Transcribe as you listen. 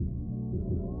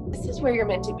this is where you're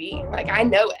meant to be. Like, I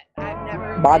know it. I've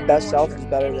never. My best self is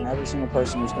better than every single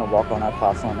person who's going to walk on that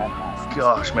platform at night.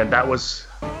 Gosh, man, that was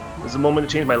a moment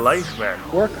to change my life, man.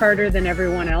 Work harder than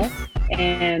everyone else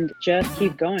and just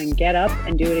keep going. Get up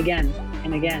and do it again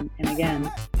and again and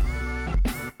again.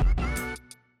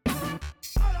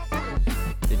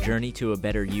 The journey to a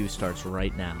better you starts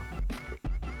right now.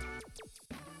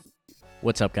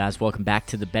 What's up, guys? Welcome back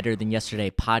to the Better Than Yesterday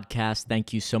podcast.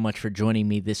 Thank you so much for joining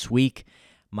me this week.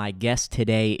 My guest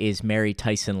today is Mary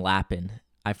Tyson Lappin.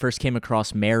 I first came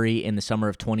across Mary in the summer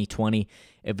of 2020.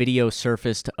 A video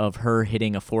surfaced of her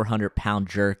hitting a 400-pound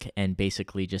jerk and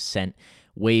basically just sent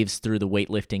waves through the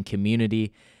weightlifting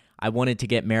community. I wanted to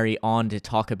get Mary on to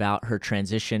talk about her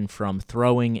transition from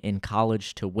throwing in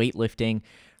college to weightlifting,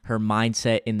 her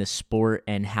mindset in the sport,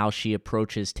 and how she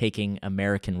approaches taking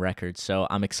American records. So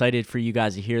I'm excited for you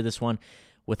guys to hear this one.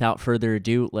 Without further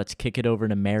ado, let's kick it over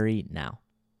to Mary now.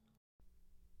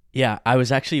 Yeah, I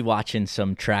was actually watching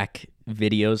some track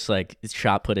videos, like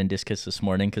shot put and discus this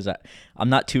morning, because I'm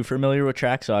not too familiar with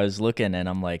track, so I was looking and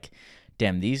I'm like,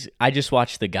 damn, I just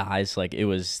watched the guys, like it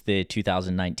was the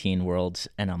 2019 Worlds,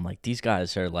 and I'm like, these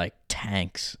guys are like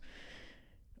tanks.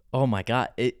 Oh my God.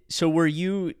 So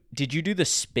did you do the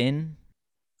spin?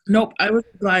 Nope, I was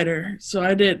a glider. So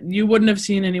I did. You wouldn't have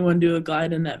seen anyone do a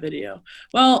glide in that video.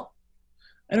 Well,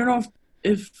 I don't know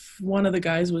if one of the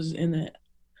guys was in it,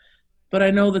 but I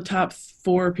know the top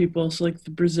four people, so like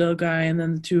the Brazil guy and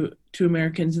then the two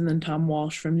Americans and then Tom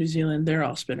Walsh from New Zealand, they're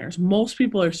all spinners. Most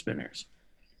people are spinners.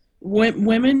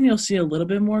 Women, you'll see a little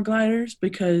bit more gliders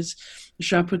because the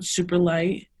shot put's super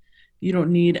light. You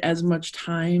don't need as much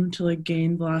time to like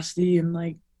gain velocity and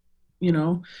like,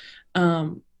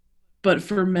 but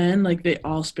for men, like they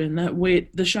all spin that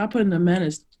weight. The shot put in the men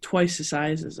is twice the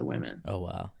size as the women. Oh,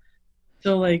 wow.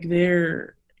 So like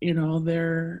they're,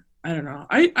 I don't know.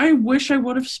 I wish I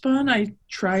would have spun. I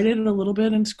tried it a little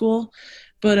bit in school,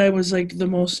 but I was like the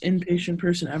most impatient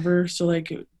person ever. So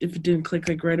like if it didn't click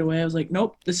like right away, I was like,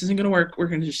 nope, this isn't going to work. We're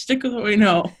going to just stick with what we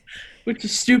know, which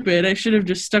is stupid. I should have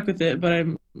just stuck with it, but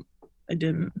I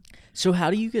didn't. So how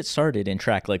do you get started in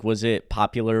track? Like, was it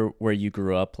popular where you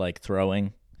grew up, like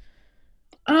throwing?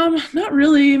 Not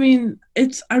really. I mean,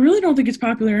 I really don't think it's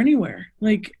popular anywhere.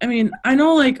 Like, I mean, I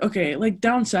know like, okay, like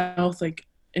down south, like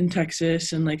in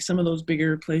Texas and like some of those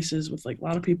bigger places with like a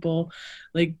lot of people,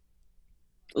 like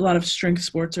a lot of strength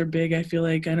sports are big. I feel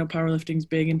like I know powerlifting's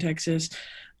big in Texas.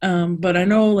 But I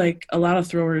know like a lot of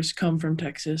throwers come from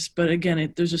Texas, but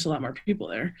again, there's just a lot more people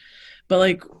there. But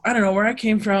like, I don't know where I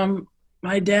came from.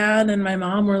 My dad and my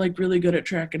mom were like really good at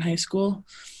track in high school.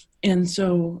 And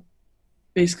so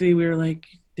basically we were like,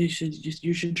 you should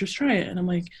just try it. And I'm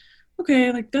like,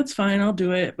 okay, like that's fine. I'll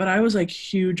do it. But I was like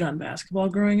huge on basketball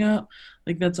growing up.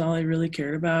 Like that's all I really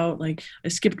cared about. Like I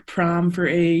skipped prom for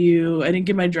AAU. I didn't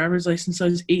get my driver's license until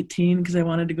I was 18 because I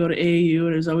wanted to go to AAU,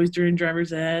 and it was always during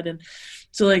driver's ed. And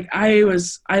so like I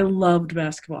loved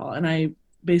basketball, and I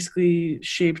basically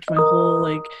shaped my whole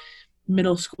like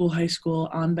middle school, high school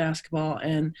on basketball.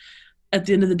 And at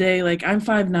the end of the day, like I'm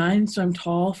 5'9", so I'm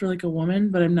tall for like a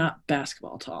woman, but I'm not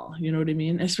basketball tall. You know what I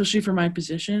mean? Especially for my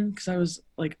position, because I was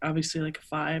like obviously like a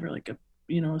 5 or like a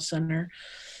center.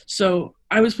 So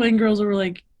I was playing girls that were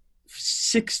like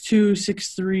 6'2",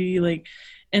 6'3", like,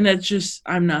 and that's just,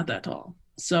 I'm not that tall.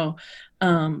 So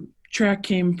track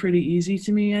came pretty easy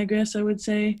to me, I guess I would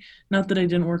say. Not that I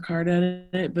didn't work hard at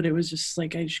it, but it was just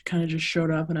like I kind of just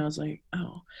showed up and I was like,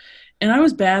 oh. And I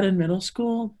was bad in middle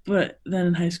school, but then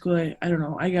in high school, I don't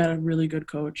know, I got a really good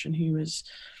coach, and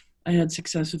I had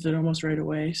success with it almost right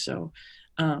away. So,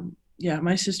 yeah,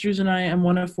 my sisters and I'm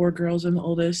one of 4 girls. I'm the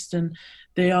oldest, and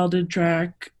they all did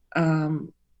track.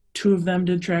 2 of them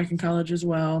did track in college as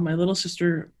well. My little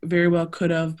sister very well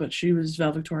could have, but she was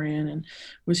valedictorian and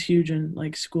was huge in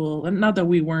like school. And not that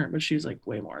we weren't, but she was like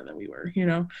way more than we were,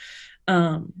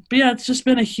 But yeah, it's just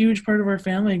been a huge part of our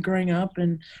family growing up.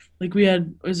 And like it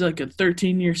was like a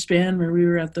 13-year span where we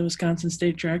were at the Wisconsin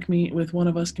State track meet with one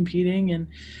of us competing. And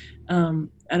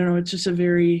I don't know, it's just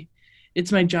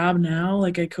it's my job now.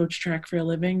 Like I coach track for a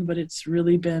living, but it's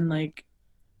really been like,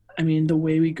 I mean, the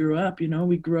way we grew up,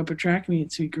 we grew up at track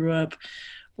meets. We grew up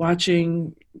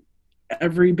watching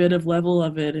every bit of level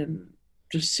of it and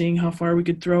just seeing how far we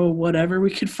could throw whatever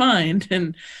we could find.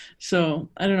 And so,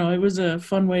 I don't know, it was a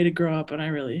fun way to grow up, and I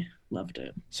really loved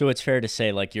it. So it's fair to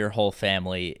say like your whole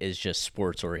family is just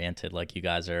sports oriented, like you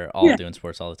guys are all doing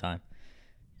sports all the time.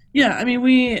 Yeah, I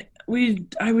mean,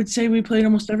 I would say we played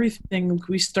almost everything.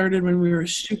 We started when we were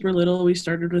super little. We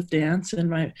started with dance, and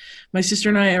my sister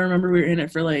and I remember we were in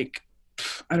it for like,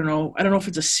 I don't know if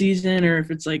it's a season or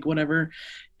if it's like whatever.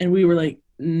 And we were like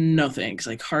no thanks,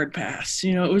 like hard pass.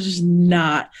 You know, it was just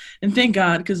not. And thank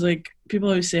God, because like people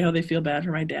always say how they feel bad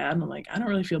for my dad, and I'm like, I don't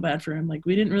really feel bad for him. Like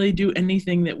we didn't really do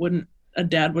anything that a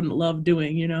dad wouldn't love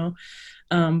doing, you know.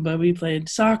 But we played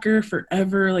soccer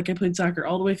forever. Like I played soccer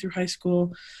all the way through high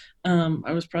school.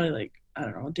 I was probably like, I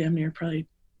don't know, damn near probably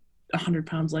 100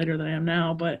 pounds lighter than I am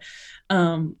now, but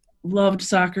loved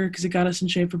soccer because it got us in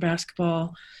shape for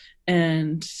basketball.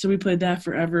 And so we played that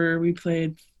forever. We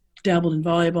dabbled in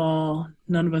volleyball.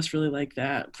 None of us really liked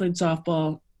that. Played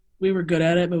softball. We were good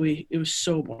at it, but it was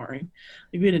so boring.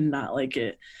 Like we did not like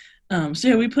it. So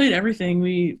yeah, we played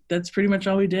everything. That's pretty much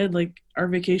all we did. Like our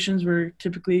vacations were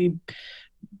typically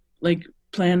like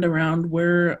planned around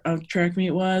where a track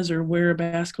meet was or where a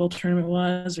basketball tournament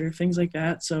was or things like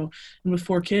that. So, and with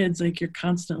 4 kids, like you're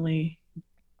constantly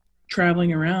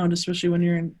traveling around, especially when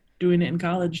you're doing it in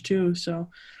college too. So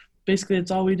basically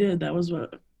that's all we did. That was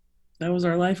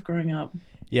our life growing up.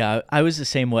 Yeah, I was the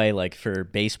same way. Like for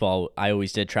baseball, I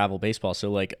always did travel baseball.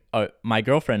 So like my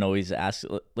girlfriend always asks,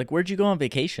 like, where'd you go on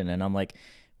vacation? And I'm like,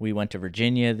 we went to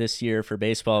Virginia this year for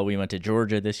baseball. We went to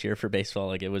Georgia this year for baseball.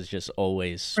 Like it was just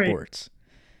always sports. Right.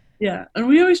 Yeah, and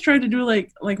we always tried to do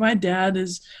like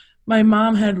my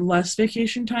mom had less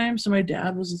vacation time, so my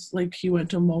dad was like he went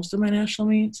to most of my national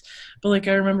meets. But like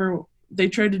I remember they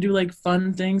tried to do like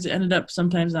fun things. It ended up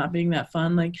sometimes not being that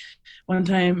fun. Like one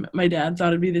time my dad thought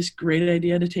it'd be this great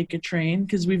idea to take a train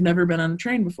because we've never been on a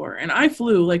train before. And I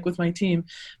flew like with my team,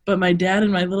 but my dad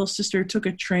and my little sister took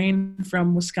a train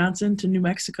from Wisconsin to New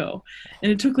Mexico.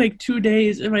 And it took like 2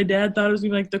 days. And my dad thought it was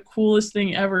gonna be like the coolest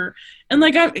thing ever. And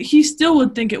like he still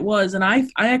would think it was. And I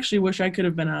actually wish I could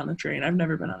have been on a train. I've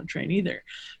never been on a train either.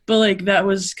 But like that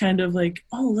was kind of like,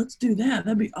 oh, let's do that.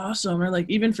 That'd be awesome. Or like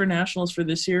even for nationals for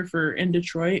this year in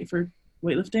Detroit for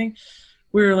weightlifting,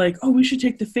 we were like, oh, we should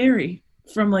take the ferry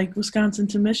from like Wisconsin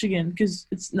to Michigan because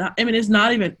it's not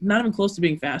even close to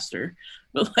being faster.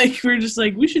 But like we're just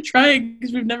like we should try it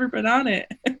because we've never been on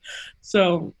it.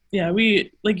 So yeah,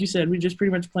 we like you said, we just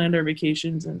pretty much planned our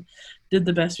vacations and did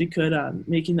the best we could on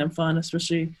making them fun.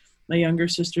 Especially my younger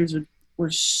sisters were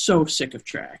so sick of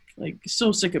track, like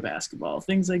so sick of basketball,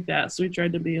 things like that. So we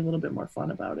tried to be a little bit more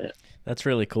fun about it. That's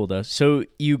really cool though. So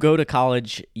you go to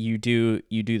college, you do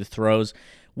the throws.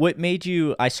 What made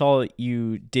you, I saw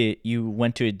you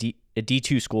went to a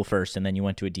D2 school first and then you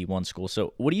went to a D1 school.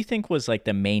 So what do you think was like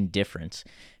the main difference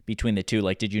between the two?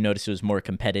 Like, did you notice it was more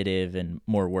competitive and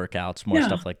more workouts, more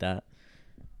stuff like that?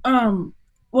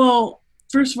 Well,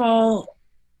 first of all,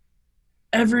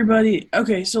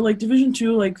 so like Division II,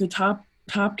 like the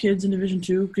top kids in Division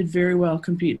II could very well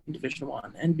compete in Division I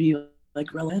and be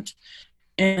like relevant.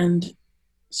 And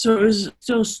so it was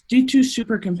still D2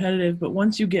 super competitive, but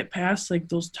once you get past like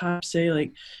those top, say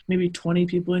like maybe 20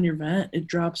 people in your event, it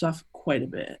drops off quite a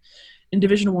bit. In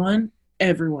Division I,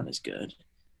 everyone is good.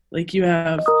 Like you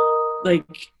have like,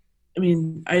 I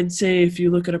mean, I'd say if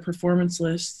you look at a performance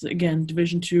list, again,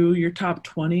 Division II, your top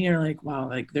 20 are like, wow,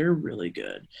 like they're really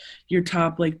good. Your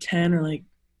top like 10 are like,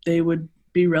 they would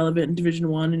be relevant in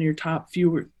Division I, and your top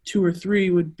 2 or 3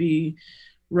 would be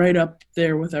right up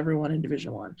there with everyone in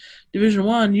Division I. Division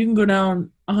I, you can go down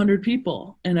 100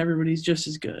 people and everybody's just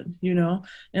as good, you know?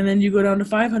 And then you go down to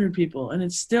 500 people and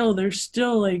they're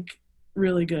still like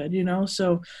really good, you know?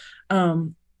 So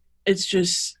it's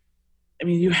just, I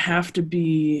mean, you have to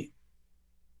be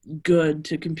good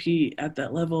to compete at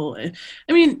that level.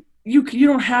 I mean, you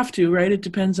don't have to, right? It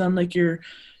depends on like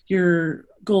your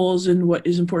goals and what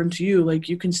is important to you. Like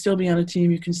you can still be on a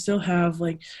team, you can still have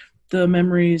like the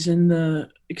memories and the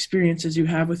experiences you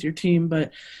have with your team,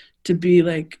 but to be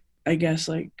like, I guess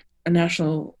like a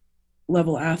national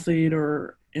level athlete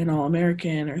or an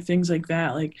All-American or things like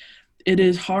that, like it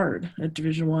is hard at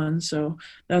Division I. So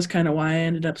that's kind of why I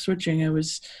ended up switching. I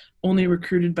was only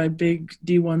recruited by big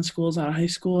D1 schools out of high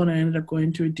school, and I ended up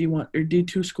going to a D1 or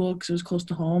D2 school because it was close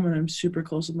to home and I'm super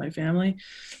close with my family.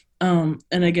 And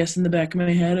I guess in the back of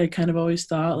my head, I kind of always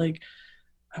thought like,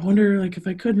 I wonder like if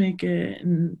I could make it,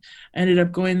 and I ended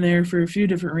up going there for a few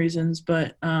different reasons,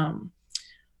 but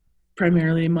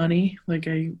primarily money. Like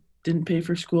I didn't pay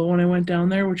for school when I went down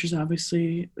there, which is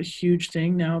obviously a huge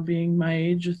thing now being my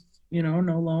age, you know,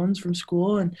 no loans from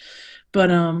school.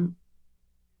 But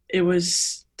it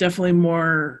was definitely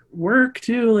more work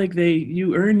too. Like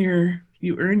you earn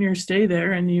your stay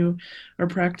there and you are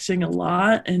practicing a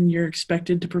lot and you're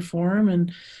expected to perform,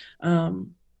 and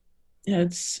yeah,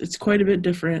 it's quite a bit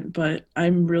different, but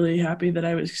I'm really happy that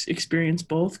I was experienced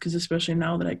both, because especially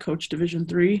now that I coach Division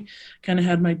III, kind of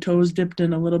had my toes dipped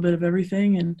in a little bit of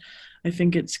everything, and I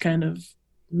think it's kind of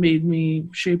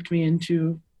shaped me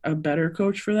into a better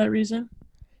coach for that reason.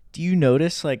 Do you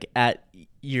notice like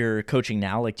you're coaching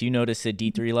now, like, do you notice at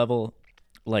D3 level,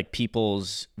 like,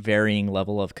 people's varying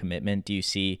level of commitment? Do you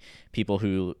see people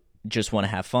who just want to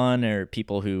have fun, or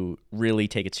people who really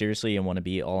take it seriously and want to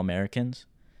be All-Americans?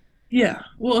 Yeah.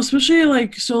 Well, especially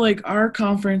our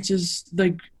conference is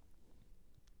like,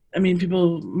 I mean,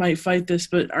 people might fight this,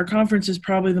 but our conference is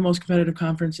probably the most competitive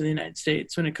conference in the United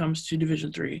States when it comes to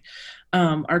Division III.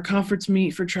 Our conference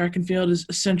meet for track and field is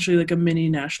essentially like a mini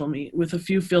national meet with a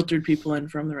few filtered people in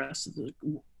from the rest of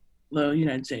the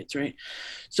United States, right?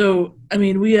 So, I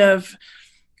mean, we have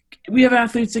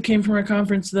athletes that came from our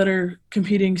conference that are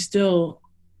competing still,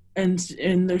 and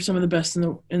they're some of the best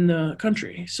in the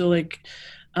country. So, like,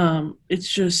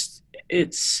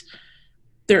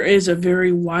 there is a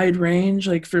very wide range.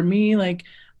 Like, for me, like,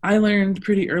 I learned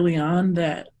pretty early on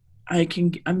that I'm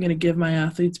going to give my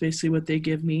athletes basically what they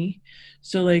give me.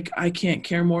 So, like, I can't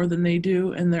care more than they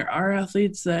do. And there are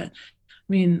athletes that, I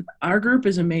mean, our group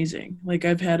is amazing. Like,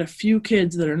 I've had a few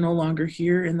kids that are no longer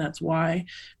here, and that's why,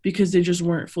 because they just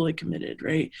weren't fully committed,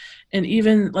 right? And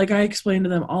even, like, I explain to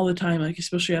them all the time, like,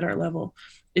 especially at our level,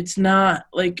 it's not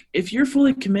like, if you're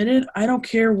fully committed, I don't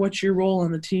care what your role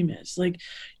on the team is. Like,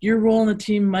 your role on the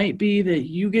team might be that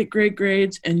you get great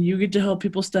grades and you get to help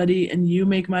people study and you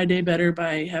make my day better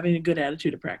by having a good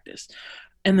attitude at practice.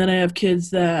 And then I have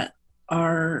kids that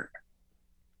are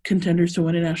contenders to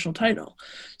win a national title.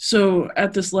 So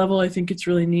at this level, I think it's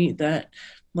really neat that,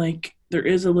 like, there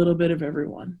is a little bit of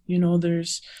everyone. You know,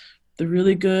 there's the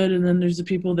really good, and then there's the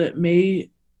people that may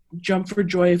jump for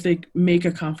joy if they make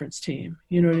a conference team.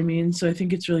 You know what I mean? So I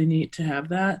think it's really neat to have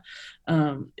that.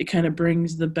 It kind of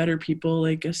brings the better people,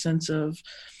 like, a sense of,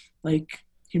 like,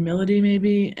 humility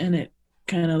maybe, and it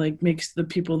kind of, like, makes the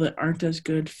people that aren't as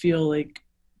good feel like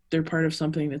they're part of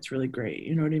something that's really great.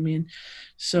 You know what I mean?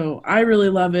 So I really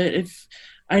love it. If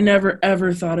I never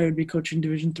ever thought I would be coaching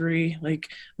Division III. Like,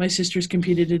 my sisters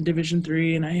competed in Division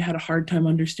III, and I had a hard time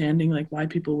understanding, like, why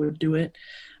people would do it.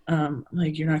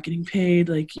 Like, you're not getting paid,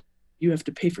 like, you have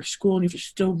to pay for school and you have to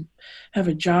still have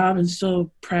a job and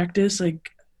still practice.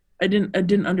 Like, I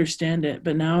didn't understand it,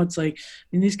 but now it's like, I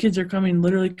mean, these kids are coming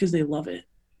literally because they love it.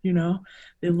 You know,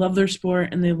 they love their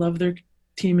sport and they love their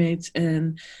teammates.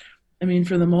 And I mean,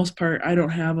 for the most part, I don't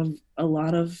have a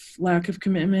lot of lack of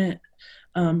commitment.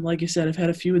 Like I said, I've had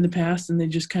a few in the past and they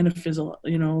just kind of fizzle,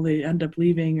 you know, they end up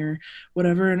leaving or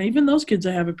whatever. And even those kids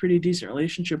I have a pretty decent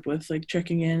relationship with, like,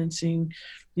 checking in and seeing,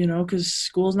 you know, because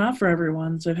school's not for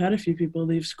everyone. So I've had a few people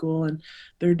leave school and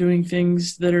they're doing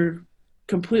things that are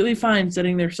completely fine,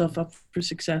 setting themselves up for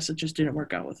success. It just didn't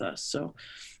work out with us. So,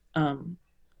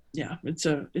 yeah, it's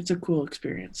a cool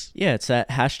experience. Yeah, it's that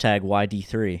hashtag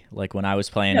YD3. Like, when I was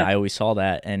playing, I always saw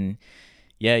that. And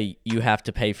yeah, you have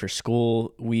to pay for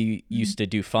school. We used to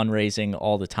do fundraising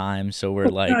all the time, so we're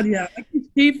like, God, yeah, I can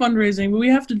see fundraising, but we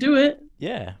have to do it.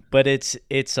 Yeah, but it's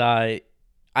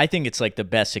I think it's like the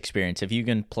best experience. If you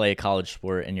can play a college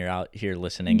sport and you're out here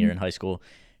listening, you're in high school,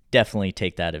 definitely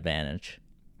take that advantage.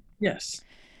 Yes.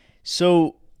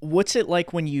 So, what's it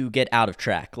like when you get out of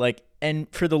track? Like, and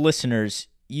for the listeners,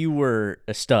 you were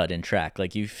a stud in track.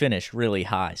 Like, you finished really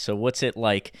high. So, what's it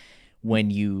like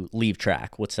when you leave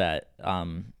track? What's that?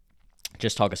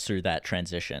 Just talk us through that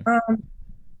transition.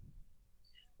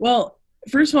 Well,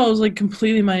 first of all, it was, like,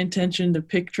 completely my intention to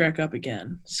pick track up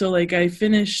again. So, like, I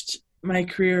finished my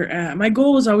career my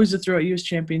goal was always to throw at U.S.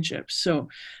 championships. So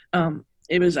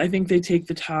it was, I think they take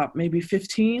the top maybe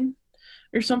 15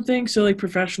 or something. So, like,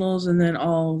 professionals, and then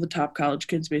all the top college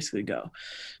kids basically go.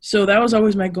 So that was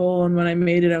always my goal. And when I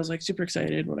made it, I was, like, super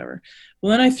excited, whatever. Well,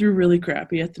 then I threw really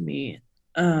crappy at the meet.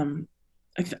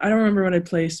 I don't remember what I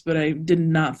placed, but I did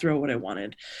not throw what I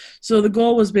wanted. So the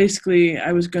goal was basically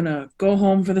I was going to go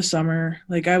home for the summer.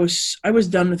 Like, I was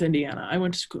done with Indiana. I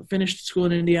went to school, finished school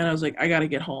in Indiana. I was like, I got to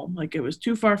get home. Like, it was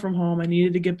too far from home. I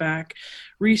needed to get back,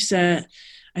 reset.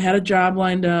 I had a job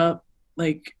lined up.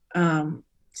 Like,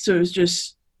 so it was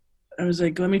just, I was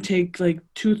like, let me take like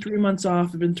 2-3 months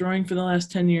off. I've been throwing for the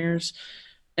last 10 years.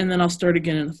 And then I'll start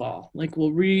again in the fall. Like,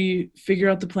 we'll figure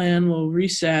out the plan. We'll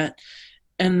reset.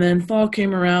 And then fall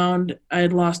came around. I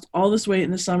had lost all this weight in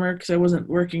the summer because I wasn't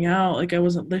working out. Like, I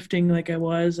wasn't lifting like I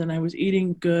was, and I was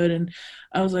eating good. And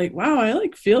I was like, wow, I,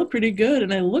 like, feel pretty good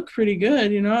and I look pretty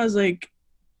good. You know, I was like,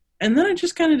 and then I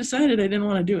just kind of decided I didn't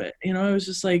want to do it. You know, I was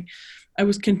just like, I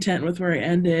was content with where I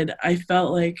ended. I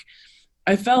felt like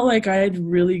I had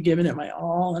really given it my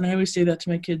all. And I always say that to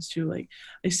my kids too. Like,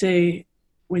 I say,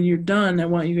 when you're done, I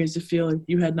want you guys to feel like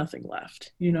you had nothing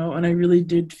left, you know? And I really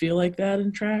did feel like that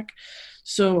in track.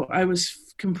 So I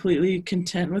was completely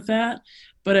content with that,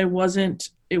 but I wasn't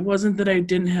it wasn't that I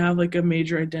didn't have like a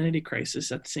major identity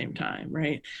crisis at the same time,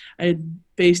 right? I had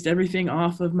based everything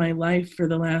off of my life for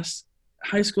the last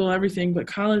high school, everything, but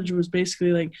college was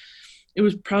basically like, it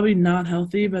was probably not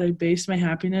healthy, but I based my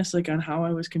happiness like on how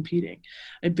I was competing.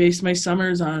 I based my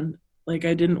summers on like,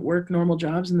 I didn't work normal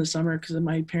jobs in the summer because of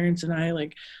my parents and I,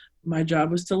 like, my job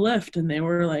was to lift, and they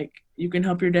were like, you can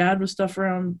help your dad with stuff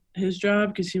around his job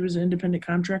because he was an independent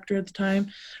contractor at the time.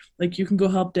 Like, you can go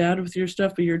help dad with your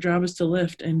stuff, but your job is to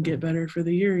lift and get better for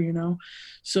the year, you know?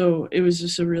 So it was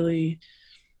just a really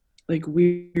like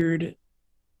weird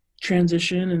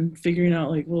transition and figuring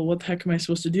out like, well, what the heck am I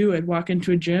supposed to do? I'd walk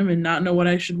into a gym and not know what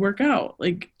I should work out.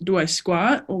 Like, do I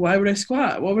squat? Well, why would I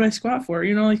squat? What would I squat for?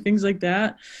 You know, like things like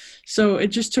that. So it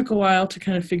just took a while to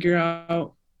kind of figure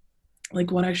out like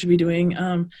what I should be doing.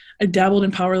 I dabbled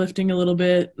in powerlifting a little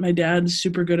bit. My dad's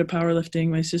super good at powerlifting.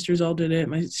 My sisters all did it.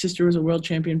 My sister was a world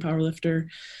champion powerlifter.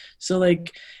 So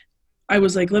like, I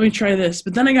was like, let me try this.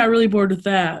 But then I got really bored with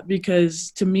that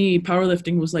because to me,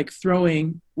 powerlifting was like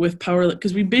throwing with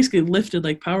because we basically lifted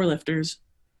like powerlifters,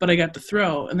 but I got to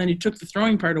throw. And then you took the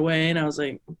throwing part away and I was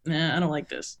like, nah, I don't like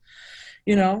this,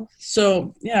 you know?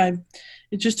 So yeah,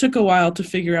 it just took a while to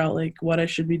figure out like what I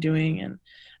should be doing. And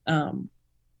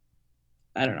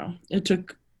I don't know. It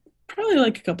took probably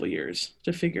like a couple years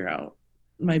to figure out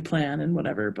my plan and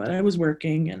whatever, but I was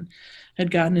working and had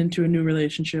gotten into a new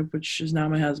relationship, which is now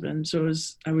my husband. So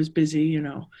I was busy, you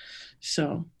know,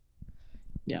 so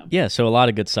yeah. Yeah. So a lot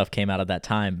of good stuff came out of that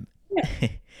time. Yeah.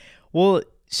 Well,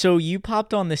 so you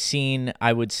popped on the scene,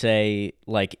 I would say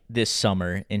like this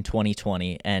summer in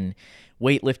 2020, and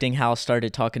Weightlifting House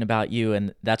started talking about you,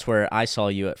 and that's where I saw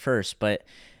you at first. But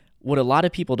what a lot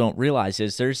of people don't realize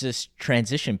is there's this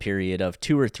transition period of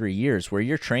 2 or 3 years where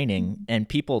you're training and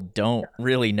people don't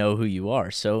really know who you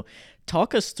are. So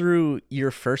talk us through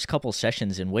your first couple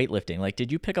sessions in weightlifting. Like,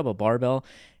 did you pick up a barbell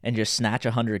and just snatch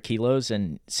 100 kilos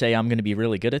and say, I'm going to be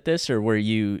really good at this? Or were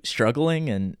you struggling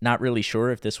and not really sure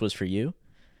if this was for you?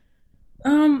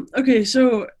 Okay,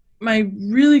 so my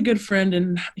really good friend,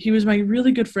 and he was my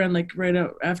really good friend like right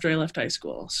out after I left high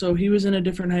school. So he was in a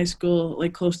different high school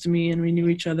like close to me, and we knew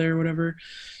each other or whatever.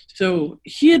 So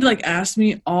he had like asked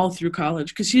me all through college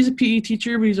because he's a PE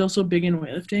teacher, but he's also big in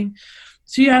weightlifting.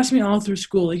 So he asked me all through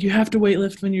school, like, you have to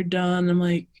weightlift when you're done. I'm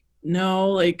like, no,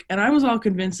 like, and I was all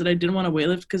convinced that I didn't want to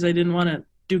weightlift because I didn't want to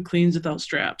do cleans without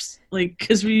straps. Like,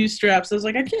 because we use straps. I was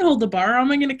like, I can't hold the bar. How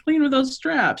am I going to clean without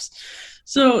straps?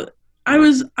 So I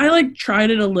like tried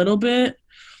it a little bit,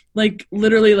 like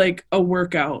literally like a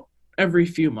workout every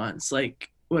few months, like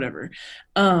whatever.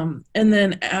 And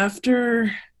then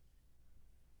after,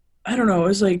 I don't know, it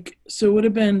was like, so it would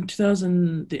have been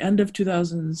the end of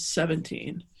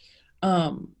 2017.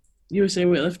 USA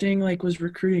Weightlifting like was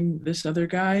recruiting this other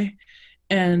guy,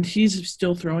 and he's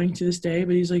still throwing to this day,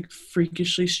 but he's like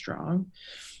freakishly strong.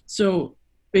 So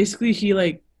basically he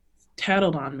like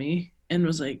tattled on me and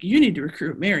was like, you need to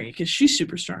recruit Mary because she's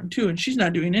super strong too, and she's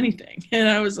not doing anything. And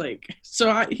I was like,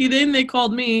 they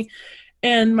called me,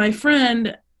 and my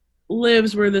friend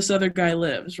lives where this other guy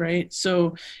lives, right?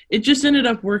 So it just ended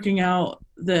up working out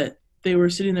that they were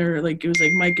sitting there, like it was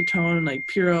like Mike Gatone and like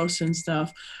Pyros and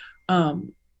stuff,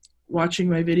 watching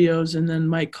my videos, and then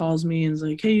Mike calls me and is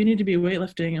like, hey, you need to be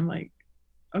weightlifting. I'm like,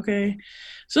 okay.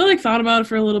 So I like thought about it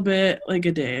for a little bit, like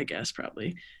a day, I guess,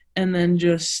 probably. And then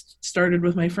just started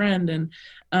with my friend. And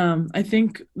I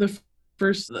think the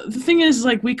thing is,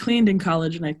 like, we cleaned in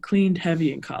college, and I cleaned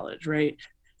heavy in college, right?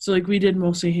 So like we did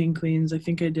mostly hang cleans. I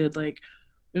think I did like,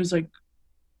 it was like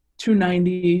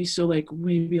 290, so like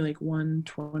maybe like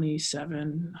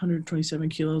 127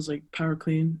 kilos, like power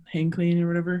clean, hang clean or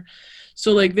whatever.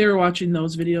 So like they were watching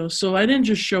those videos. So I didn't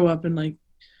just show up and like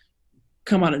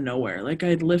come out of nowhere. Like I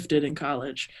had lifted in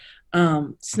college.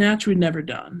 Snatch we'd never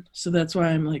done, so that's why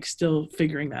I'm like still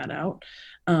figuring that out.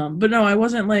 But no, I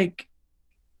wasn't like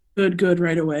good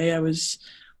right away. I was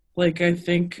like, I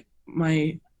think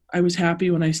I was happy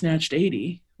when I snatched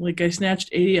 80. Like I snatched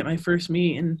 80 at my first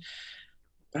meet, and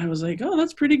I was like, oh,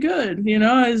 that's pretty good, you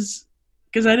know,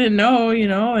 because I didn't know, you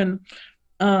know. And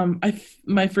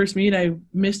my first meet, I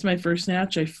missed my first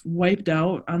snatch. I wiped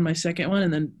out on my second one,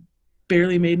 and then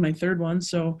barely made my third one.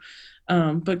 So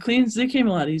but cleans, they came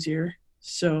a lot easier.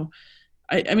 So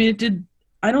I mean, it did.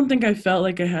 I don't think I felt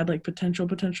like I had like potential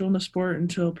in the sport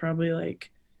until probably like,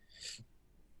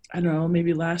 I don't know,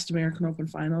 maybe last American Open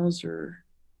finals, or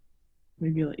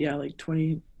maybe like, yeah, like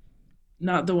 20,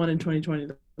 not the one in 2020,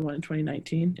 the one in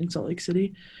 2019 in Salt Lake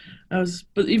City.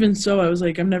 But even so, I was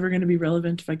like, I'm never going to be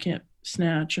relevant if I can't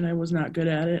snatch, and I was not good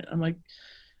at it. I'm like,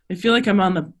 I feel like I'm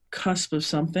on the cusp of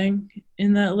something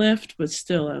in that lift, but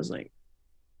still I was like,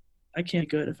 I can't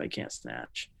be good if I can't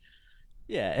snatch.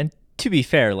 Yeah, and to be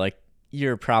fair, like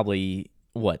you're probably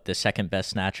what, the second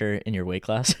best snatcher in your weight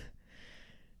class?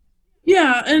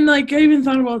 Yeah, and like I even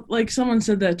thought about, like, someone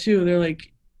said that too. They're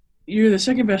like, you're the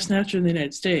second best snatcher in the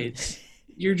United States.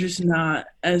 You're just not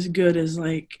as good as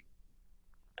like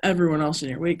everyone else in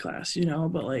your weight class, you know?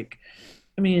 But like,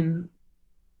 I mean,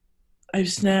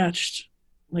 I've snatched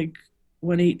like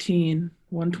 118,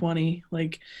 120,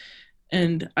 like,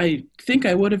 and I think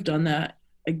I would have done that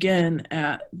again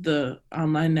at the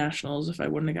online nationals if I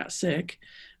wouldn't have got sick.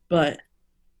 But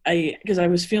because I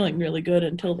was feeling really good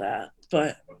until that.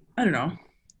 But I don't know.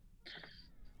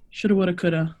 Shoulda, woulda,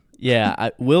 coulda. Yeah,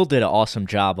 Will did an awesome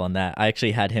job on that. I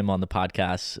actually had him on the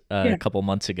podcast Yeah. a couple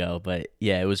months ago, but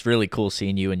yeah, it was really cool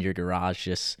seeing you in your garage.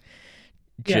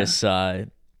 Yeah.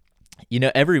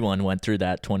 Everyone went through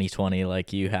that 2020.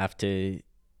 Like you have to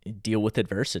deal with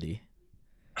adversity.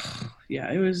 Yeah,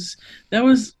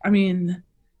 I mean,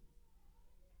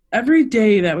 every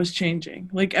day that was changing.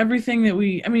 Like everything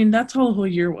I mean, that's how the whole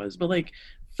year was. But like,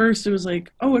 first it was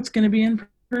like, oh, it's going to be in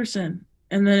person.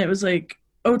 And then it was like,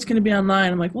 oh, it's going to be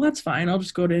online. I'm like, well, that's fine. I'll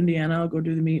just go to Indiana. I'll go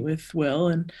do the meet with Will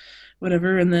and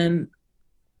whatever. And then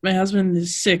my husband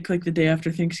is sick like the day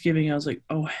after Thanksgiving. I was like,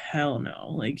 oh, hell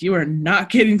no. Like, you are not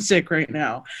getting sick right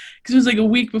now. Because it was like a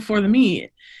week before the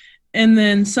meet. And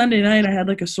then Sunday night, I had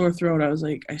like a sore throat. I was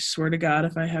like, I swear to God,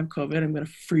 if I have COVID, I'm going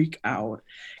to freak out.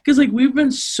 Because like we've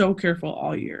been so careful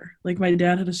all year. Like my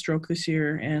dad had a stroke this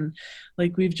year, and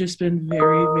like we've just been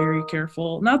very, very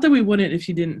careful. Not that we wouldn't if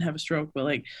he didn't have a stroke, but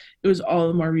like it was all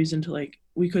the more reason to like,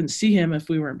 we couldn't see him if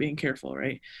we weren't being careful,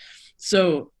 right?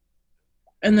 So,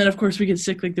 and then of course we get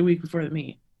sick like the week before the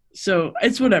meet. So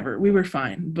it's whatever. We were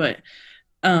fine. But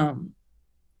yeah,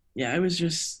 it was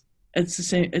just, it's the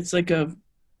same. It's like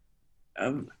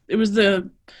it was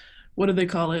what do they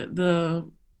call it?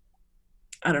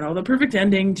 I don't know, the perfect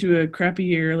ending to a crappy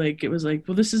year. Like it was like,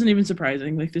 well, this isn't even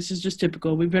surprising. Like this is just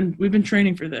typical. We've been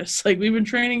training for this. Like we've been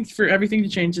training for everything to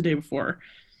change the day before.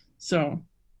 So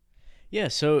Yeah,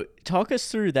 so talk us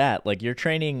through that. Like you're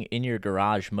training in your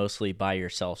garage mostly by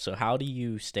yourself. So how do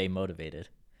you stay motivated?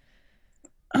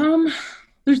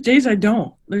 there's days I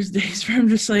don't. There's days where I'm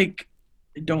just like,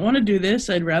 I don't want to do this.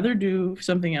 I'd rather do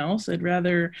something else. I'd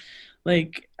rather,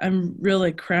 like, I'm real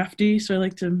like crafty, so I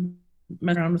like to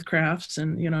mess around with crafts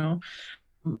and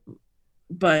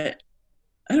but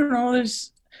I don't know,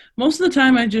 there's most of the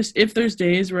time if there's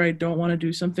days where I don't want to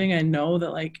do something, I know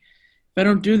that like if I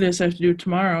don't do this, I have to do it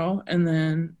tomorrow, and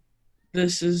then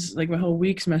this is like my whole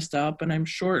week's messed up and I'm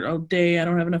short all day. I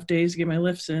don't have enough days to get my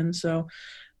lifts in. So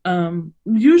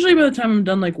usually by the time I'm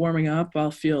done like warming up,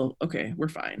 I'll feel okay, we're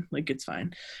fine, like it's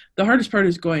fine. The hardest part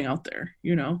is going out there,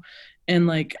 and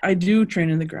like I do train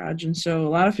in the garage, and so a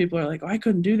lot of people are like, oh, I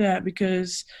couldn't do that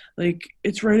because like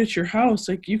it's right at your house,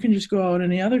 like you can just go out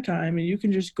any other time and you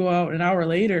can just go out an hour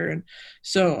later. And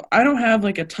so I don't have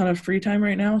like a ton of free time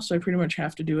right now, so I pretty much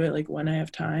have to do it like when I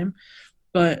have time.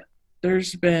 But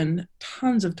there's been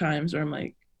tons of times where I'm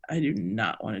like, I do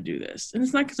not want to do this. And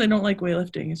it's not because I don't like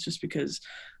weightlifting. It's just because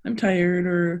I'm tired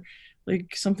or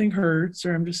like something hurts,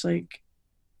 or I'm just like,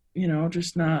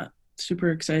 just not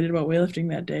super excited about weightlifting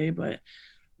that day. But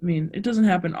I mean, it doesn't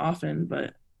happen often,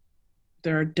 but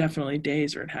there are definitely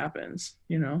days where it happens,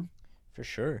 For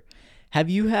sure. Have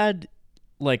you had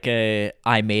like a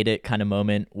I made it kind of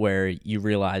moment where you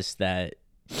realized that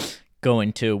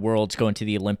going to Worlds, going to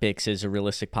the Olympics is a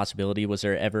realistic possibility? Was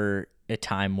there ever a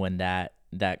time when that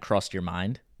crossed your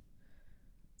mind?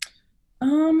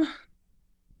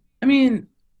 I mean,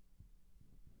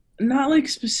 not like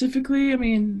specifically. I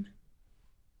mean,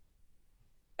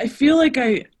 I feel like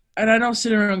and I don't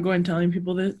sit around going telling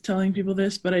people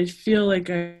this, but I feel like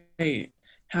I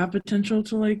have potential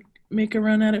to like make a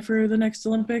run at it for the next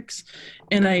Olympics.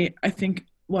 And I think,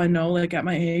 well, I know like at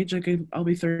my age, like I'll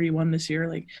be 31 this year.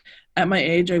 Like at my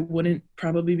age, I wouldn't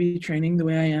probably be training the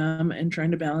way I am and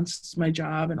trying to balance my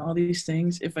job and all these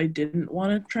things if I didn't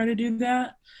want to try to do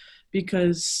that,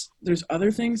 because there's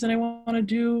other things that I want to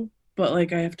do, but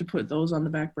like I have to put those on the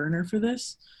back burner for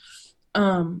this.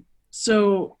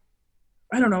 So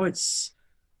I don't know.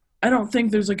 I don't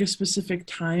think there's like a specific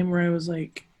time where I was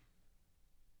like,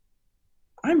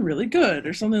 I'm really good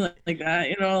or something like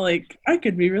that, like I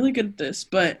could be really good at this.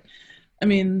 But I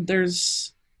mean,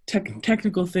 there's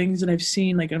technical things that I've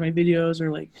seen like on my videos,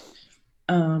 or like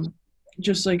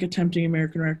just like attempting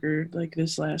American record like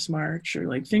this last March, or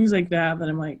like things like that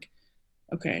I'm like,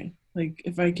 okay, like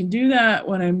if I can do that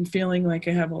when I'm feeling like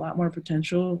I have a lot more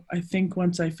potential, I think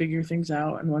once I figure things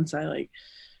out and once I like,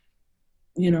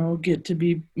 get to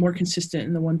be more consistent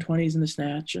in the 120s and the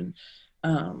snatch, and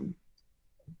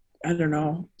I don't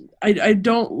know. I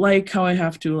don't like how I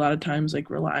have to a lot of times like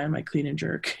rely on my clean and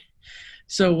jerk.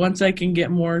 So once I can get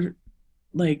more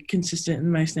like consistent in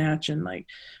my snatch and like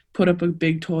put up a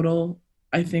big total,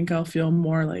 I think I'll feel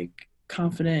more like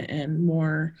confident and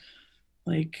more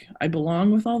like I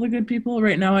belong with all the good people.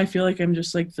 Right now I feel like I'm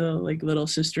just like the like little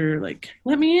sister, like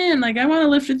let me in, like I want to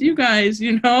lift with you guys,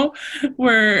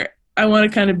 where I want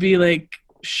to kind of be like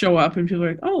show up and people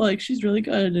are like, oh, like she's really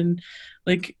good, and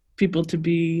like people to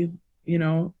be,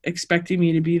 expecting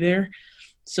me to be there.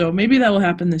 So maybe that will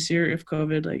happen this year if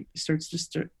COVID like starts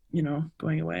to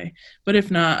going away. But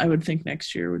if not, I would think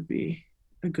next year would be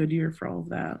a good year for all of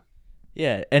that.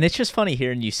 Yeah, and it's just funny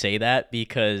hearing you say that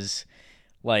because,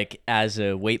 like, as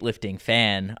a weightlifting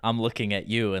fan, I'm looking at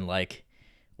you and like,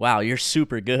 wow, you're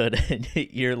super good. And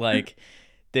you're like,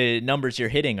 the numbers you're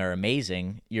hitting are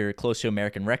amazing. You're close to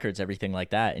American records, everything like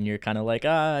that. And you're kind of like,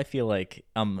 I feel like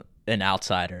I'm an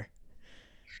outsider.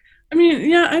 I mean,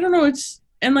 yeah, I don't know.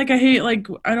 And like I hate, like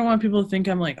I don't want people to think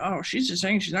I'm like, oh, she's just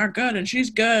saying she's not good and she's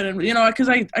good, and because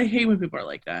I hate when people are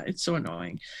like that. It's so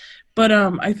annoying. But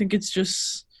I think it's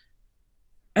just,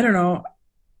 I don't know,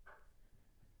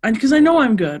 because I know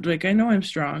I'm good, like I know I'm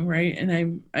strong, right?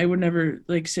 And I would never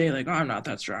like say like, oh, I'm not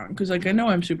that strong, because like I know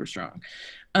I'm super strong.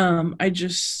 I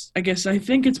guess I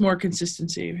think it's more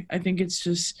consistency. I think it's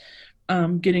just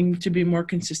getting to be more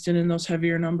consistent in those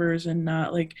heavier numbers and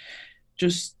not like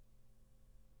just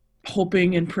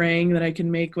hoping and praying that I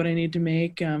can make what I need to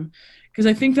make. Because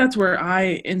I think that's where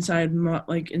inside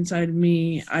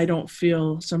me, I don't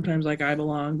feel sometimes like I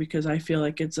belong, because I feel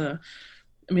like I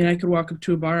could walk up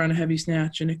to a bar on a heavy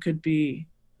snatch and it could be,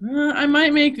 I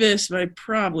might make this, but I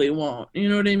probably won't. You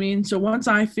know what I mean? So once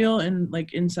I feel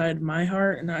inside my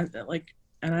heart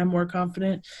and I'm more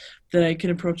confident that I can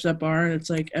approach that bar and it's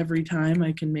like every time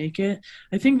I can make it,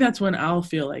 I think that's when I'll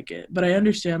feel like it. But I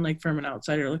understand like from an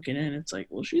outsider looking in, it's like,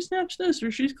 well, she snatched this,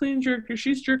 or she's clean jerked, or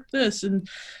she's jerked this. And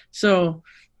so,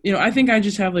 I think I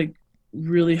just have like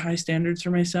really high standards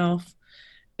for myself.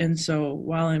 And so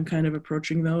while I'm kind of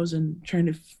approaching those and trying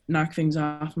to knock things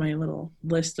off my little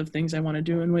list of things I want to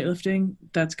do in weightlifting,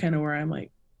 that's kind of where I'm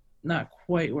like not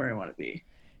quite where I want to be.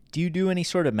 Do you do any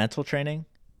sort of mental training?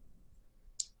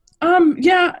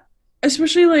 Yeah,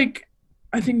 especially like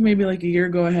I think maybe like a year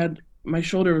ago my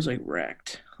shoulder was like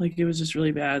wrecked. Like it was just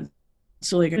really bad.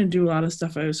 So like I didn't do a lot of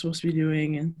stuff I was supposed to be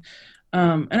doing, and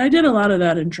I did a lot of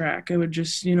that in track. I would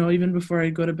just, even before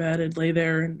I'd go to bed, I'd lay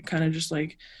there and kind of just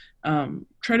like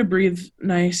try to breathe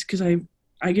nice, because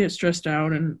I get stressed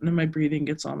out and then my breathing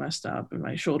gets all messed up and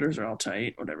my shoulders are all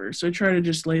tight, whatever. So I try to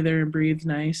just lay there and breathe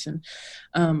nice and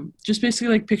just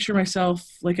basically like picture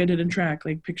myself like I did in track,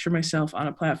 like picture myself on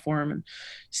a platform and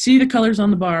see the colors on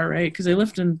the bar, right? Because I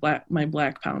lift in my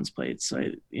black pounds plates. So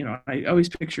I always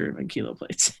picture my kilo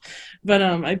plates. But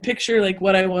I picture like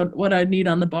what I need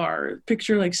on the bar.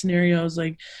 Picture like scenarios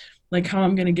like how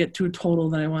I'm going to get to a total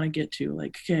that I want to get to.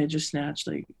 Like, okay, I just snatched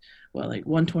like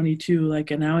 122,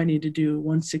 like, and now I need to do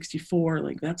 164.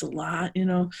 Like, that's a lot,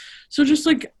 So just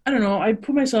like, I don't know, I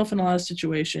put myself in a lot of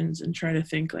situations and try to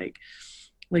think like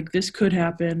this could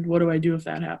happen. What do I do if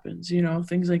that happens?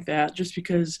 Things like that, just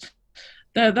because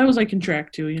that was like in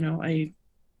track too.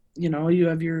 You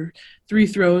have your 3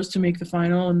 throws to make the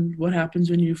final, and what happens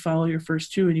when you follow your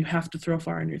first 2 and you have to throw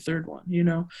far in your third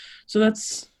one, So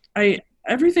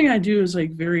everything I do is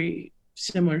like very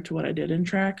similar to what I did in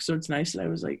track. So it's nice that I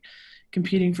was like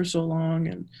competing for so long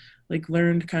and like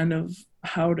learned kind of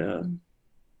how to,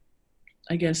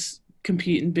 I guess,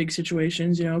 compete in big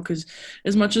situations, because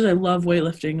as much as I love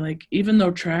weightlifting, like even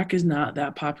though track is not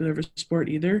that popular of a sport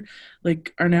either,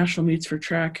 like our national meets for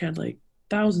track had like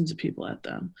thousands of people at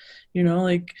them,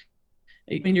 like,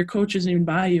 I mean, your coach doesn't even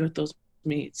buy you at those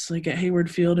meets, like at Hayward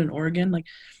Field in Oregon, like,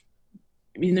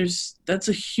 I mean, that's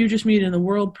the hugest meet in the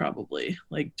world probably,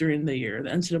 like during the year, the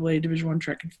NCAA Division I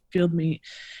track and field meet.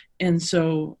 And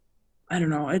so, I don't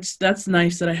know, that's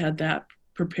nice that I had that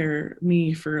prepare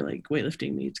me for like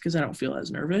weightlifting meets, because I don't feel as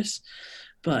nervous.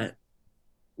 But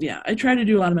yeah, I try to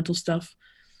do a lot of mental stuff,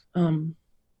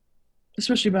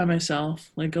 especially by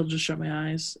myself. Like I'll just shut my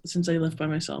eyes. Since I lift by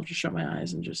myself, just shut my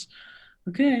eyes and just,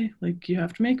 okay, like you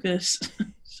have to make this.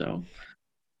 So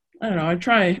I don't know, I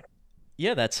try.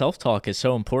 Yeah, that self-talk is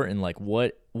so important. Like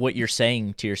what you're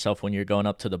saying to yourself when you're going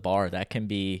up to the bar, that can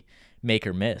be make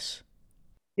or miss.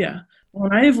 Yeah.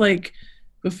 When I've like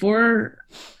before,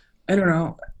 I don't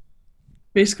know,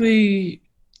 basically,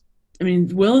 I mean,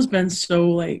 Will has been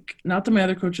so like, not that my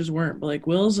other coaches weren't, but like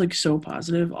Will's like so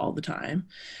positive all the time.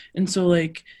 And so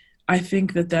like, I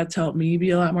think that's helped me be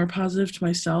a lot more positive to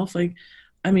myself. Like,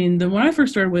 I mean, when I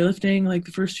first started weightlifting, like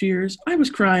the first 2 years, I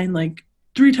was crying like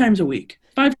 3 times a week,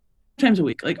 5 times a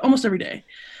week, like almost every day.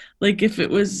 Like if it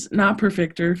was not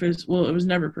perfect or if it was, well, it was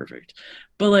never perfect.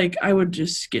 But like I would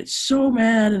just get so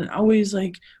mad and always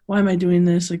like, why am I doing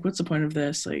this? Like, what's the point of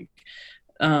this? Like,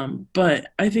 but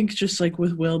I think just like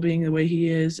with Will being the way he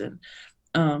is, and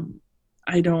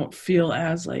I don't feel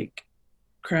as like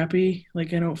crappy.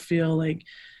 Like I don't feel like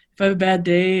if I have a bad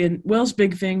day, and Will's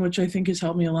big thing, which I think has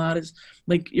helped me a lot, is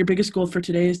like your biggest goal for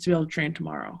today is to be able to train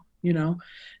tomorrow, you know?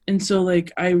 And so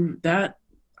like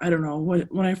I don't know,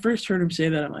 when I first heard him say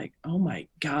that, I'm like, oh my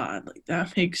God, like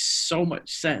that makes so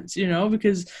much sense, you know,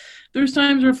 because there's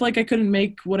times where if like I couldn't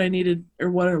make what I needed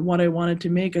or what I wanted to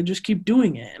make, I just keep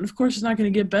doing it. And of course it's not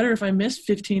going to get better if I miss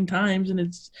 15 times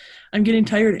and I'm getting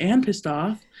tired and pissed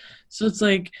off. So it's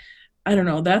like, I don't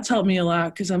know, that's helped me a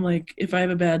lot, because I'm like, if I have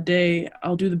a bad day,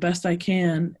 I'll do the best I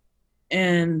can.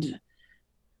 And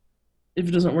if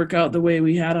it doesn't work out the way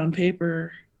we had on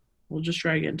paper, we'll just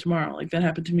try again tomorrow. Like that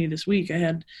happened to me this week. I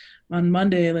had on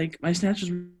Monday, like my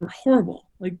snatches were horrible,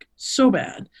 like so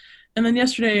bad. And then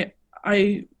yesterday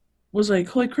I was like,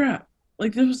 holy crap,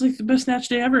 like this was like the best snatch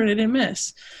day ever and I didn't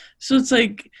miss. So it's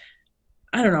like,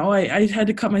 I don't know, I had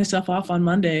to cut myself off on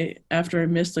Monday after I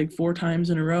missed like 4 times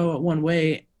in a row at one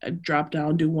weight. I drop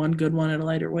down, do one good one at a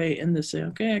lighter weight, and then say,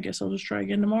 okay, I guess I'll just try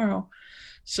again tomorrow.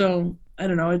 So I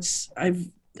don't know.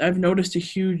 I've noticed a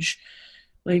huge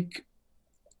like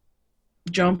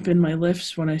jump in my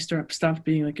lifts when I stop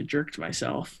being like a jerk to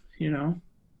myself, you know?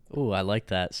 Ooh, I like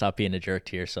that. Stop being a jerk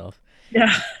to yourself.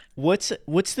 Yeah. What's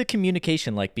the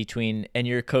communication like between and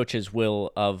your coach's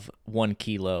Will of 1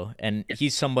 Kilo? And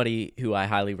he's somebody who I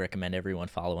highly recommend everyone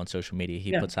follow on social media.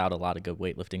 He puts out a lot of good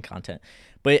weightlifting content.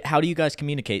 But how do you guys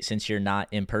communicate since you're not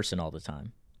in person all the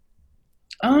time?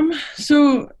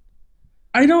 So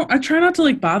I try not to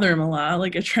like bother him a lot.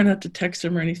 Like I try not to text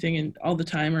him or anything and all the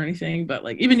time or anything. But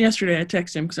like even yesterday I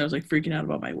texted him because I was like freaking out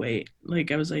about my weight.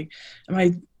 Like I was like,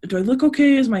 do I look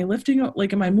okay? Is my lifting,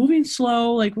 like, am I moving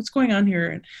slow? Like what's going on here?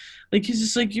 And like, he's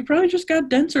just like, you probably just got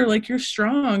denser. Like you're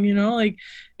strong, you know, like,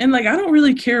 and like, I don't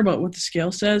really care about what the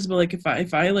scale says, but like,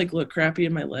 if I like look crappy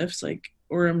in my lifts, like,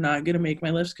 or I'm not going to make my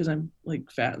lifts because I'm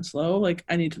like fat and slow, like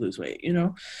I need to lose weight, you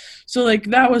know? So like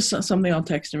that was something I'll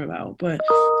text him about. But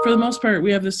for the most part,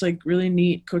 we have this like really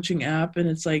neat coaching app, and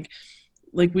it's like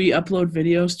we upload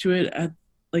videos to it at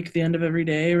like the end of every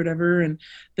day or whatever. And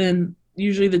then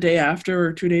usually the day after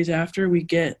or 2 days after, we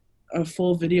get a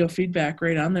full video feedback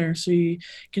right on there. So you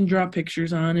can draw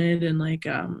pictures on it and like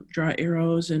draw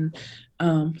arrows, and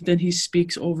then he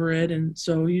speaks over it. And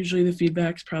so usually the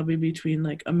feedback's probably between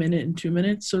like a minute and 2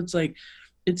 minutes. So it's like,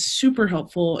 it's super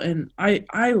helpful. And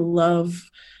I love,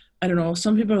 I don't know,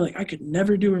 some people are like, I could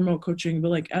never do remote coaching,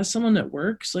 but like as someone that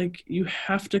works, like you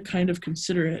have to kind of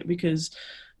consider it, because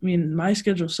I mean, my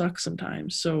schedule sucks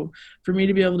sometimes. So for me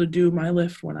to be able to do my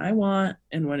lift when I want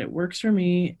and when it works for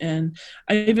me, and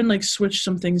I even like switch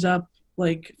some things up,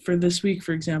 like for this week,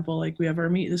 for example, like we have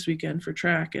our meet this weekend for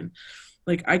track, and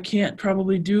like I can't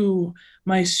probably do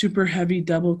my super heavy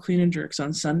double clean and jerks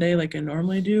on Sunday like I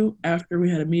normally do after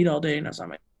we had a meet all day and I was on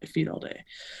my feet all day.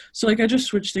 So like I just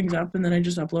switch things up, and then I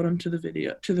just upload them to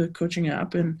the coaching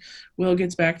app, and Will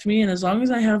gets back to me. And as long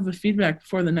as I have the feedback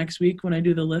before the next week when I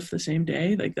do the lift the same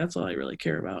day, like that's all I really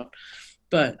care about.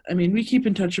 But I mean, we keep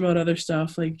in touch about other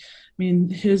stuff. Like, I mean,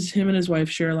 him and his wife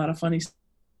share a lot of funny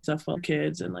stuff about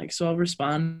kids, and like, so I'll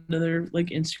respond to their like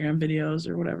Instagram videos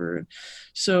or whatever.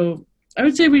 So I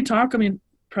would say we talk, I mean,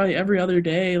 probably every other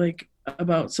day, like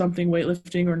about something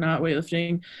weightlifting or not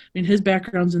weightlifting. I mean, his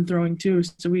background's in throwing too,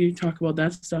 so we talk about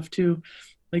that stuff too.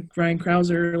 Like Ryan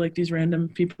Krauser, like these random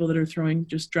people that are throwing,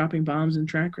 just dropping bombs in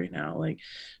track right now. Like,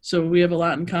 so we have a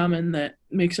lot in common that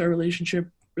makes our relationship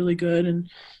really good. And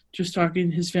just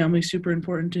talking, his family's super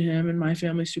important to him, and my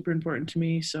family's super important to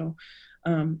me. So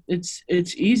it's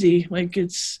easy. Like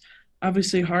it's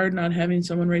obviously hard not having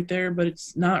someone right there, but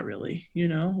it's not really, you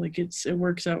know, like it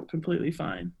works out completely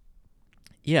fine.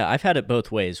 Yeah, I've had it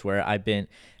both ways where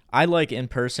I like in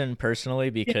person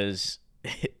personally because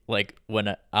like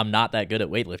when I'm not that good at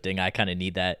weightlifting, I kind of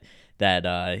need that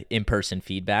in-person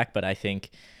feedback. But I think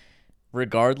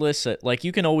regardless, like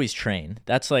you can always train.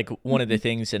 That's like one of the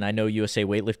things, and I know USA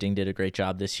Weightlifting did a great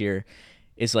job this year,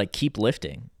 is like keep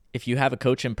lifting. If you have a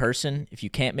coach in person, if you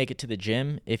can't make it to the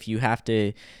gym, if you have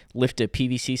to lift a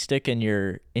PVC stick in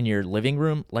your living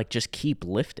room, like just keep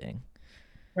lifting.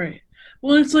 Right.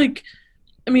 Well, it's like,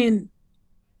 I mean,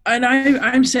 and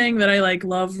I'm saying that I like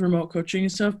love remote coaching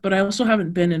and stuff, but I also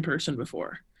haven't been in person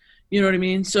before. You know what I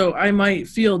mean? So I might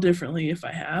feel differently if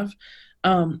I have.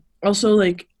 Also,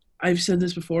 like I've said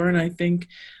this before, and I think,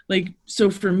 like, so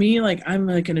for me, like, I'm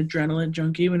like an adrenaline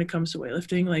junkie when it comes to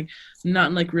weightlifting, like, not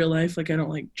in like real life, like I don't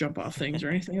like jump off things or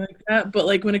anything like that, but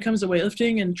like when it comes to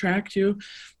weightlifting and track too,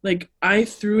 like I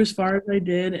threw as far as I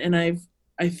did, and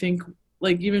I think,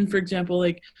 like, even for example,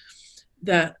 like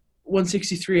that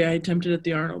 163 I attempted at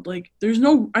the Arnold, like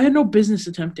I had no business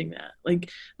attempting that. Like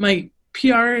my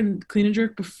PR and clean and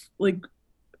jerk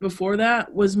before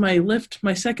that was my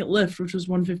second lift, which was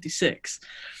 156.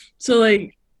 So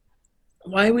like,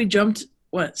 why we jumped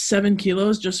 7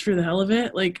 kilos just for the hell of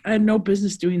it? Like I had no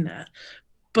business doing that.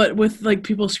 But with like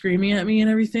people screaming at me and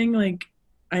everything, like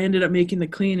I ended up making the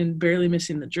clean and barely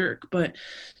missing the jerk. But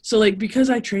so like, because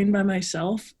I train by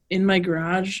myself in my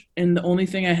garage, and the only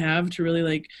thing I have to really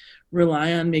like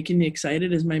rely on making me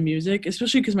excited is my music,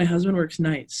 especially because my husband works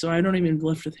nights, so I don't even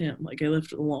lift with him. Like I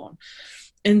lift alone.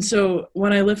 And so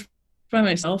when I lift by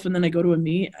myself and then I go to a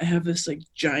meet, I have this like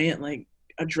giant like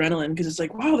adrenaline, because it's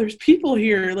like, wow, there's people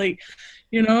here, like,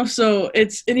 so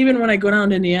it's, and even when I go down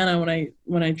to Indiana,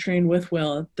 when I train with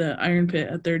Will at the Iron Pit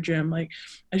at their gym, like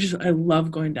I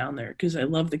love going down there because I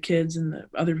love the kids and the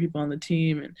other people on the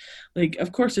team. And like,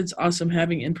 of course it's awesome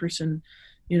having in-person,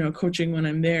 coaching when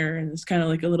I'm there, and it's kind of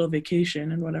like a little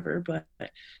vacation and whatever. But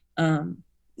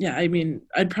yeah, I mean,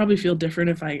 I'd probably feel different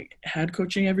if I had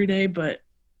coaching every day, but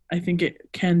I think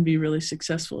it can be really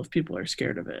successful if people are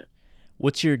scared of it.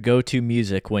 What's your go-to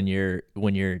music when you're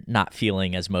not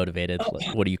feeling as motivated?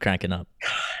 What are you cranking up?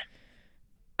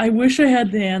 I wish I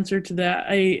had the answer to that.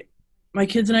 My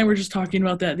kids and I were just talking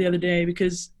about that the other day,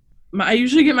 because I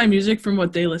usually get my music from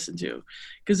what they listen to,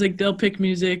 because like they'll pick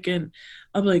music and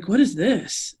I'll be like, what is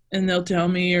this? And they'll tell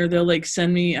me, or they'll like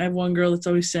send me. I have one girl that's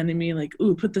always sending me like,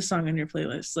 ooh, put this song on your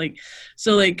playlist. Like,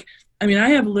 so like, I mean, I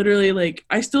have literally like,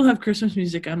 I still have Christmas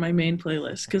music on my main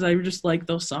playlist because I just like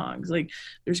those songs. Like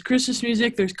there's Christmas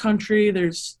music, there's country,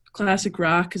 there's classic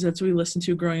rock, because that's what we listened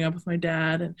to growing up with my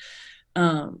dad.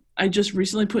 And I just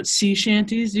recently put sea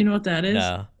shanties. Do you know what that is?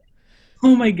 No.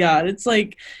 Oh my God. It's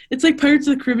like Pirates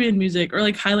of the Caribbean music, or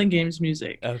like Highland Games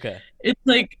music. Okay.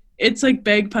 It's like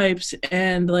bagpipes,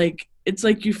 and like, it's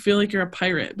like you feel like you're a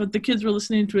pirate. But the kids were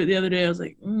listening to it the other day. I was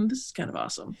like, this is kind of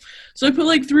awesome. So I put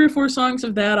like 3 or 4 songs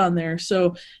of that on there.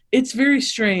 So it's very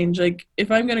strange. Like if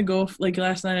I'm going to go, like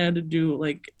last night I had to do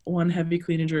like one heavy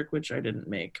clean and jerk, which I didn't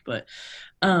make, but,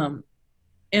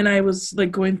 and I was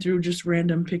like going through just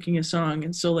random picking a song.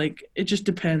 And so like, it just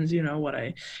depends, I'm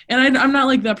not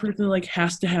like that person that like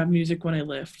has to have music when I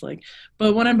lift, like,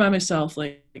 but when I'm by myself,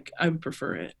 like I would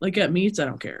prefer it. Like at meets, I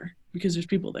don't care because there's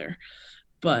people there.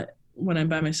 But when I'm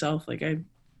by myself, like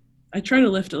I try to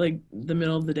lift at like the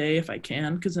middle of the day if I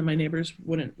can, because then my neighbors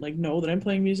wouldn't like know that I'm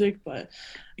playing music. But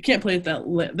I can't play it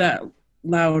that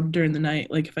loud during the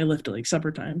night, like if I lift at like supper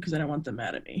time, because I don't want them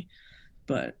mad at me.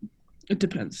 But it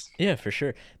depends. Yeah, for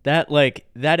sure. That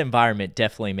environment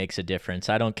definitely makes a difference.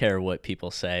 I don't care what people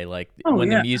say. Like when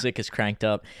the music is cranked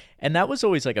up, and that was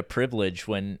always like a privilege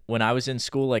when I was in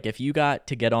school. Like if you got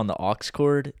to get on the aux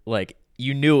cord, like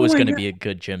you knew it was going to be a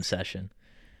good gym session.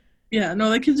 Yeah, no,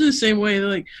 the kids are the same way. They're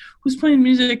like, who's playing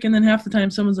music? And then half the time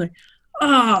someone's like,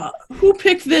 who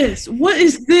picked this? What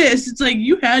is this? It's like,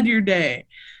 you had your day.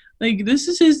 Like, this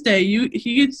is his day.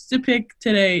 He gets to pick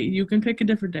today. You can pick a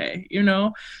different day,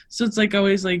 So it's like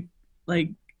always like,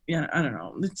 yeah, I don't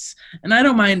know. And I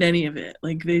don't mind any of it.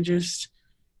 Like, they just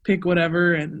pick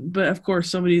whatever. But of course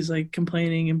somebody's like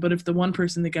complaining. But if the one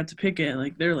person that got to pick it,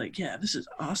 like, they're like, yeah, this is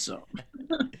awesome.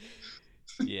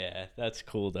 Yeah, that's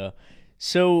cool though.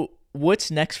 So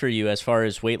what's next for you as far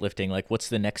as weightlifting? Like, what's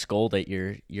the next goal that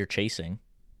you're chasing?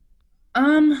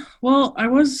 Well, I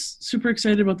was super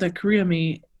excited about that Korea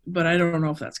meet, but I don't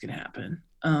know if that's going to happen.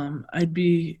 I'd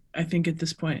be, I think at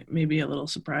this point, maybe a little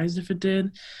surprised if it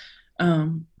did.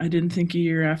 I didn't think a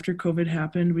year after COVID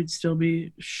happened, we'd still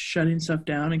be shutting stuff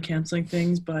down and canceling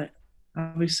things, but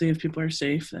obviously if people are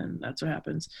safe, then that's what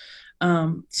happens.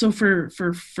 So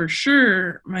for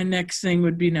sure, my next thing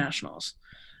would be nationals.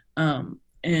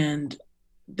 And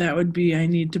that would be, I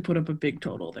need to put up a big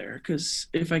total there, because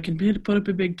if I can put up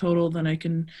a big total, then I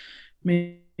can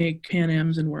make Pan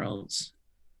Ams and Worlds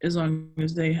as long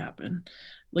as they happen.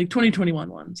 Like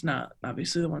 2021 ones, not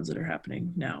obviously the ones that are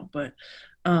happening now, but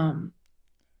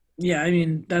yeah, I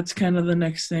mean, that's kind of the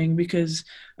next thing, because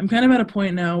I'm kind of at a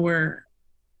point now where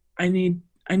I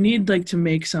need like to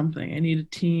make something. I need a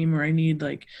team, or I need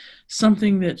like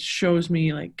something that shows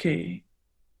me like, okay,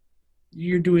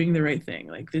 you're doing the right thing.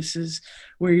 Like, this is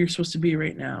where you're supposed to be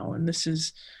right now. And this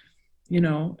is,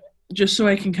 just so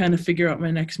I can kind of figure out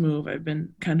my next move. I've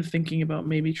been kind of thinking about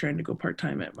maybe trying to go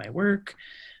part-time at my work.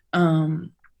 I've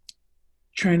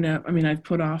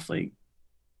put off like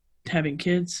having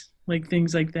kids, like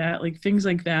things like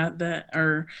that that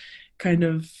are kind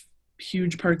of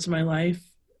huge parts of my life.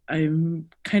 I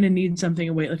kind of need something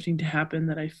in weightlifting to happen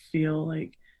that I feel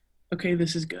like, okay,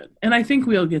 this is good. And I think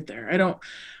we'll get there.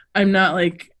 I'm not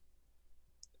like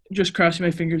just crossing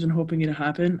my fingers and hoping it'll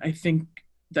happen. I think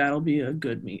that'll be a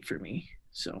good meet for me.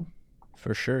 So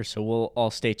For sure. So we'll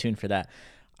all stay tuned for that.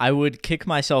 I would kick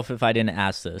myself if I didn't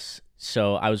ask this.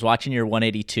 So I was watching your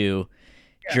 182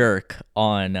 jerk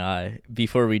on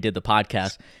before we did the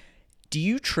podcast. Do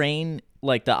you train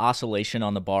like the oscillation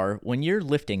on the bar when you're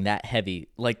lifting that heavy?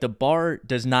 Like the bar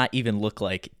does not even look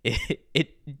like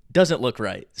it doesn't look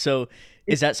right. So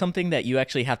is that something that you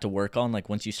actually have to work on, like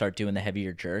once you start doing the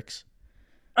heavier jerks?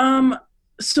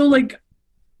 So like,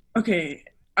 okay,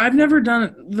 I've never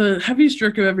done the heaviest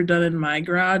jerk I've ever done in my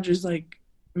garage is like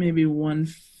maybe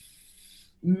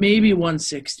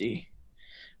 160.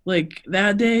 Like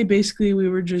that day, basically we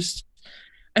were just,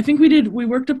 I think we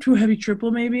worked up to a heavy triple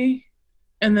maybe.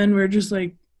 And then we're just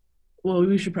like, well,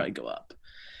 we should probably go up.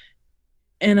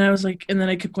 And I was like, and then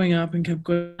I kept going up and kept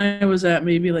going. I was at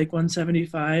maybe like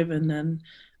 175. And then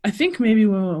I think maybe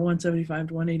we went 175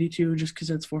 to 182 just because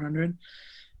that's 400.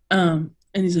 And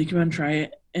he's like, you want to try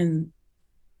it? And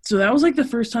so that was like the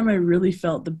first time I really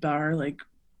felt the bar like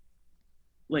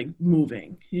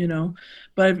moving, you know.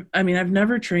 But I've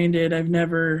never trained it. I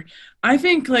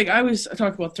think like I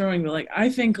talk about throwing, but like I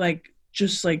think like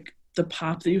just like the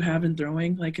pop that you have in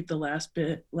throwing, like at the last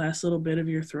little bit of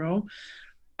your throw,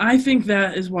 I think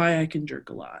that is why I can jerk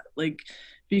a lot. Like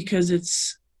because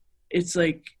it's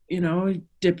like, you know,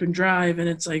 dip and drive, and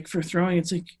it's like for throwing,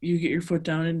 it's like you get your foot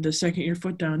down, and the second your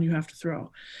foot down, you have to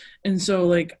throw. And so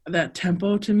like that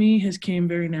tempo to me has came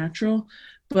very natural.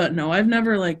 But no, I've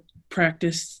never like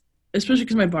practiced, especially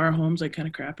because my bar at home's like kind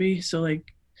of crappy. So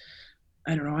like,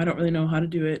 I don't know, I don't really know how to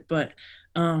do it. But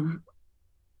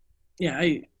yeah,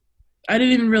 I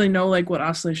didn't even really know like what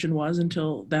oscillation was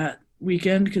until that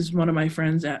weekend, because one of my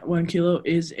friends at 1 Kilo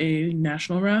is a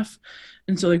national ref.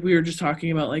 And so like we were just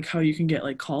talking about like how you can get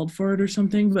like called for it or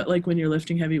something, but like when you're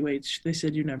lifting heavy weights, they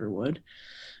said you never would.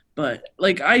 But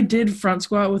like I did front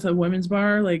squat with a women's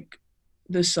bar like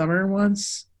this summer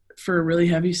once for a really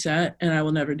heavy set, and I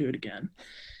will never do it again,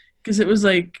 because it was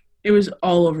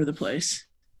all over the place.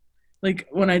 Like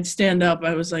when I'd stand up,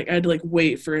 I was like, I'd like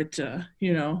wait for it to,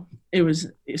 you know,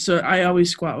 so I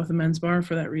always squat with a men's bar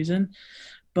for that reason.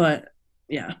 But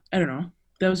yeah, I don't know.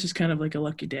 That was just kind of like a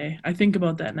lucky day. I think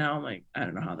about that now. I'm like, I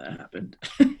don't know how that happened.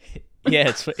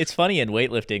 Yeah, it's funny in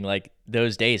weightlifting, like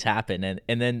those days happen,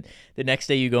 and then the next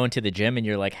day you go into the gym and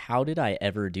you're like, how did I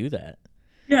ever do that?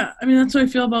 Yeah, I mean that's what I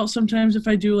feel about sometimes if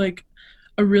I do like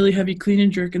a really heavy clean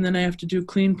and jerk and then I have to do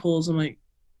clean pulls. I'm like,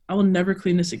 I will never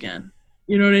clean this again.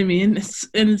 You know what I mean?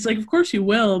 It's like, of course you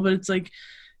will, but it's like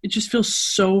it just feels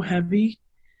so heavy.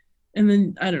 And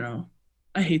then I don't know.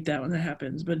 I hate that when that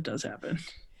happens, but it does happen.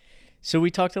 So we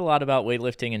talked a lot about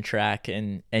weightlifting and track,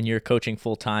 and you're coaching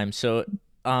full time. So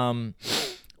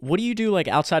what do you do like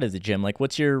outside of the gym? Like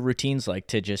what's your routines like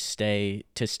to just stay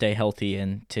healthy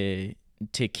and to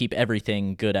keep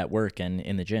everything good at work and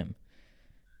in the gym?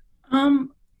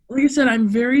 Like I said, I'm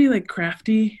very like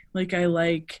crafty. Like I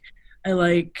like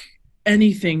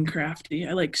anything crafty.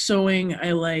 I like sewing.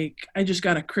 I just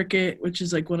got a Cricut, which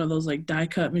is like one of those like die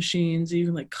cut machines.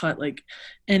 Even like cut like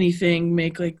anything,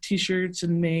 make like t-shirts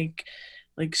and make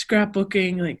like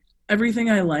scrapbooking. Like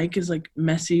everything I like is like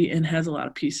messy and has a lot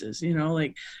of pieces, you know,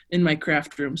 like in my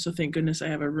craft room. So thank goodness I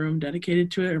have a room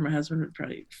dedicated to it, or my husband would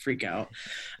probably freak out.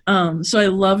 So I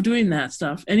love doing that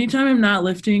stuff. Anytime I'm not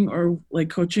lifting or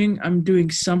like coaching, I'm doing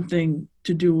something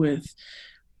to do with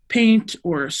paint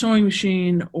or a sewing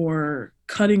machine or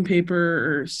cutting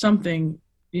paper or something,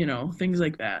 you know, things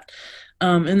like that.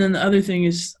 And then the other thing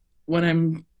is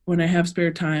when I have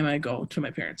spare time, I go to my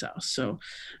parents' house. So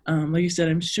like I said,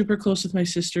 I'm super close with my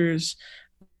sisters,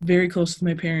 very close with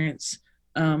my parents.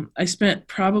 I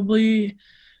spent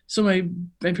so my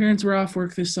parents were off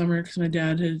work this summer because my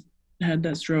dad had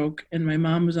that stroke, and my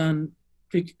mom was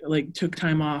took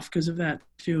time off because of that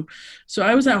too. So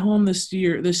I was at home this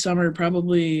summer,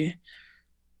 probably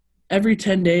every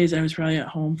 10 days. I was probably at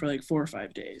home for like 4 or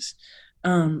 5 days.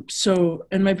 And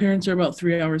my parents are about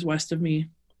 3 hours west of me.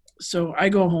 So I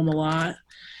go home a lot.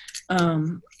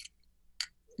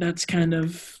 That's kind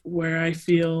of where I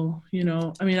feel, you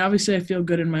know, I mean, obviously I feel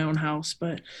good in my own house,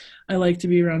 but I like to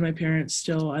be around my parents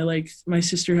still. My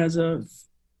sister has a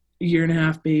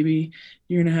year-and-a-half baby,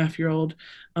 year-and-a-half-year-old.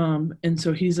 And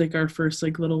so he's like our first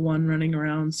like little one running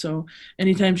around. So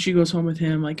anytime she goes home with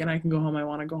him, like, and I can go home, I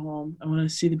want to go home. I want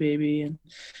to see the baby.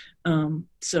 And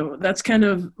so that's kind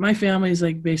of, my family is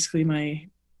like basically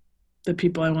the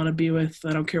people I want to be with.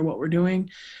 I don't care what we're doing.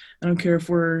 I don't care if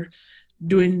we're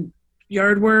doing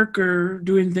yard work or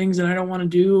doing things that I don't want to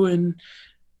do, and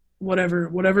whatever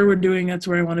we're doing, that's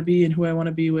where I want to be and who I want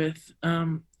to be with.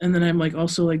 And then I'm like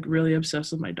also like really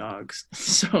obsessed with my dogs.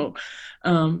 So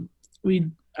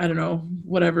I don't know,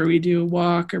 whatever we do,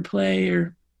 walk or play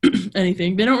or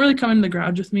anything. They don't really come in the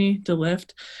garage with me to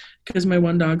lift because my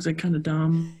one dog's like kind of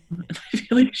dumb and I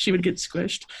feel like she would get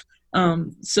squished.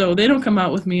 So they don't come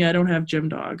out with me. I don't have gym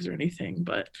dogs or anything,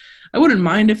 but I wouldn't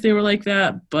mind if they were like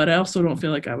that, but I also don't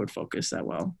feel like I would focus that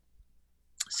well.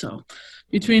 So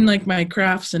between like my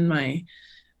crafts and my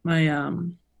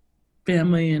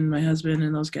family and my husband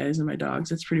and those guys and my dogs,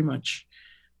 that's pretty much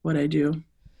what I do.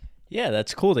 Yeah,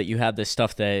 that's cool that you have this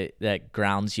stuff that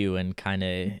grounds you and kind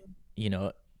of, you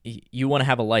know, you want to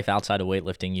have a life outside of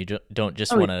weightlifting. You don't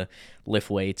just want to lift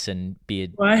weights and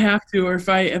be Well, I have to, or if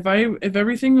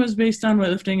everything was based on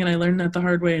weightlifting, and I learned that the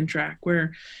hard way in track,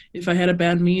 where if I had a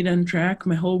bad meet on track,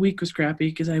 my whole week was crappy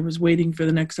because I was waiting for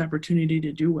the next opportunity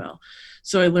to do well.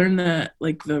 So I learned that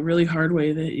like the really hard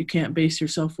way, that you can't base your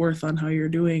self-worth on how you're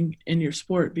doing in your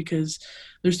sport, because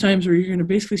there's times where you're going to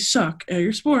basically suck at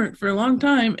your sport for a long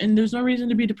time and there's no reason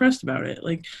to be depressed about it.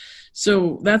 Like,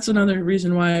 so that's another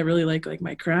reason why I really like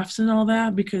my crafts and all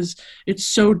that, because it's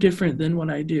so different than what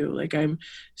I do. Like I'm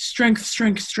strength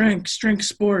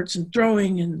sports and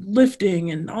throwing and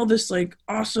lifting and all this like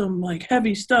awesome, like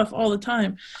heavy stuff all the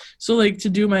time. So like to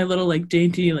do my little like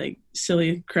dainty, like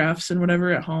silly crafts and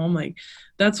whatever at home, like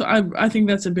that's what I think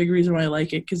that's a big reason why I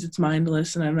like it, because it's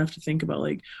mindless and I don't have to think about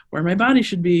like where my body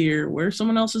should be or where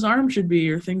someone else's arm should be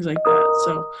or things like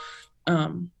that.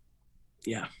 So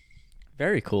yeah.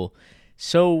 Very cool.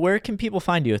 So where can people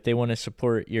find you if they want to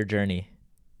support your journey?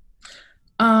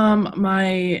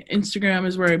 My Instagram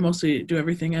is where I mostly do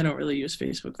everything. I don't really use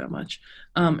Facebook that much.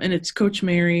 And it's Coach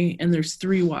Mary, and there's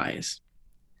 3 Y's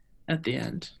at the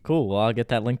end. Cool. Well, I'll get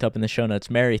that linked up in the show notes.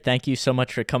 Mary, thank you so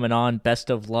much for coming on. Best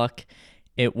of luck.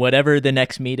 Whatever the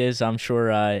next meet is, I'm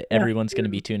sure everyone's going to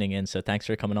be tuning in. So thanks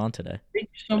for coming on today. Thank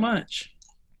you so much.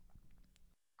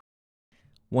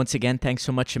 Once again, thanks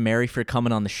so much to Mary for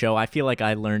coming on the show. I feel like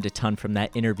I learned a ton from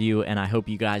that interview, and I hope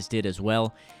you guys did as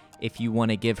well. If you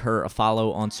want to give her a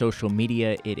follow on social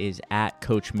media, it is at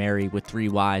Coach Mary with 3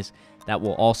 Y's. That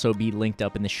will also be linked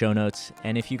up in the show notes.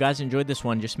 And if you guys enjoyed this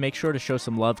one, just make sure to show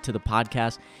some love to the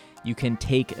podcast. You can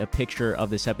take a picture of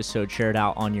this episode, share it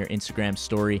out on your Instagram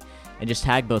story, and just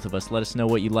tag both of us. Let us know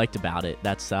what you liked about it.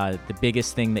 That's the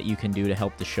biggest thing that you can do to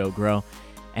help the show grow.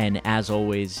 And as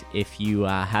always, if you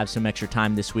have some extra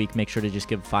time this week, make sure to just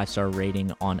give a 5-star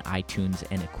rating on iTunes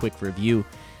and a quick review.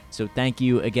 So thank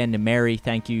you again to Mary.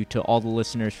 Thank you to all the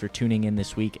listeners for tuning in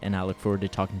this week, and I look forward to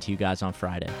talking to you guys on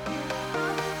Friday.